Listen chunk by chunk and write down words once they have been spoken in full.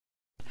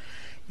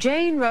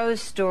Jane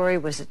Roe's story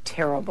was a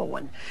terrible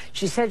one.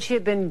 She said she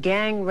had been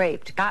gang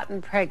raped,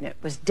 gotten pregnant,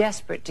 was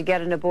desperate to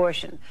get an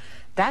abortion.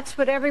 That's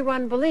what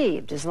everyone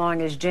believed as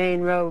long as Jane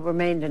Roe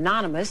remained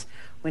anonymous.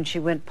 When she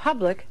went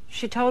public,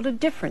 she told a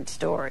different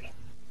story.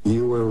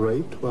 You were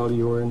raped while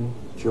you were in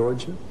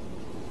Georgia?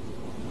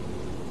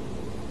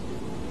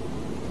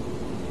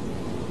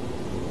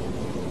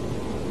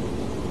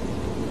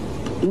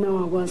 No,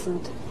 I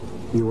wasn't.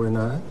 You were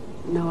not?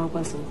 No, I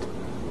wasn't.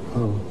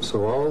 Oh,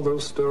 so all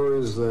those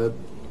stories that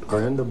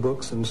are in the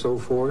books and so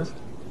forth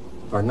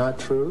are not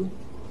true?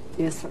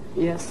 Yes, sir.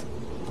 Yes.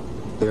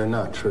 They're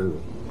not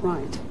true.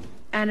 Right.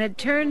 And it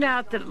turned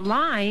out that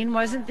lying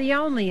wasn't the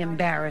only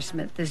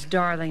embarrassment this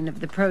darling of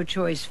the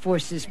pro-choice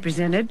forces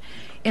presented.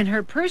 In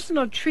her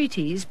personal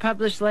treatise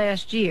published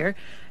last year,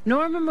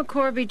 Norma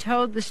McCorvey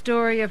told the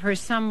story of her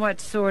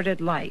somewhat sordid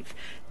life.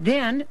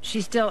 Then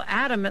she still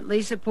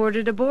adamantly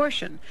supported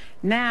abortion.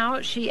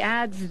 Now she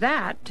adds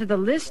that to the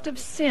list of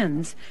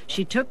sins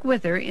she took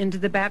with her into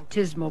the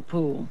baptismal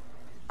pool.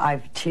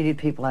 I've cheated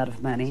people out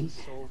of money.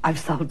 I've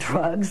sold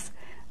drugs.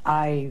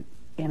 I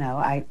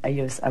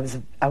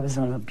was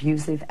an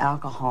abusive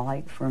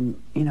alcoholic for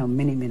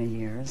many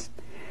years.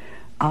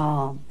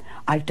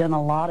 I've done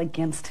a lot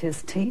against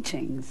his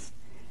teachings,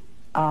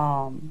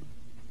 but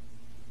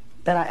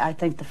I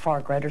think the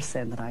far greater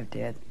sin that I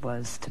did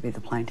was to be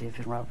the plaintiff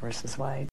in Roe versus Wade.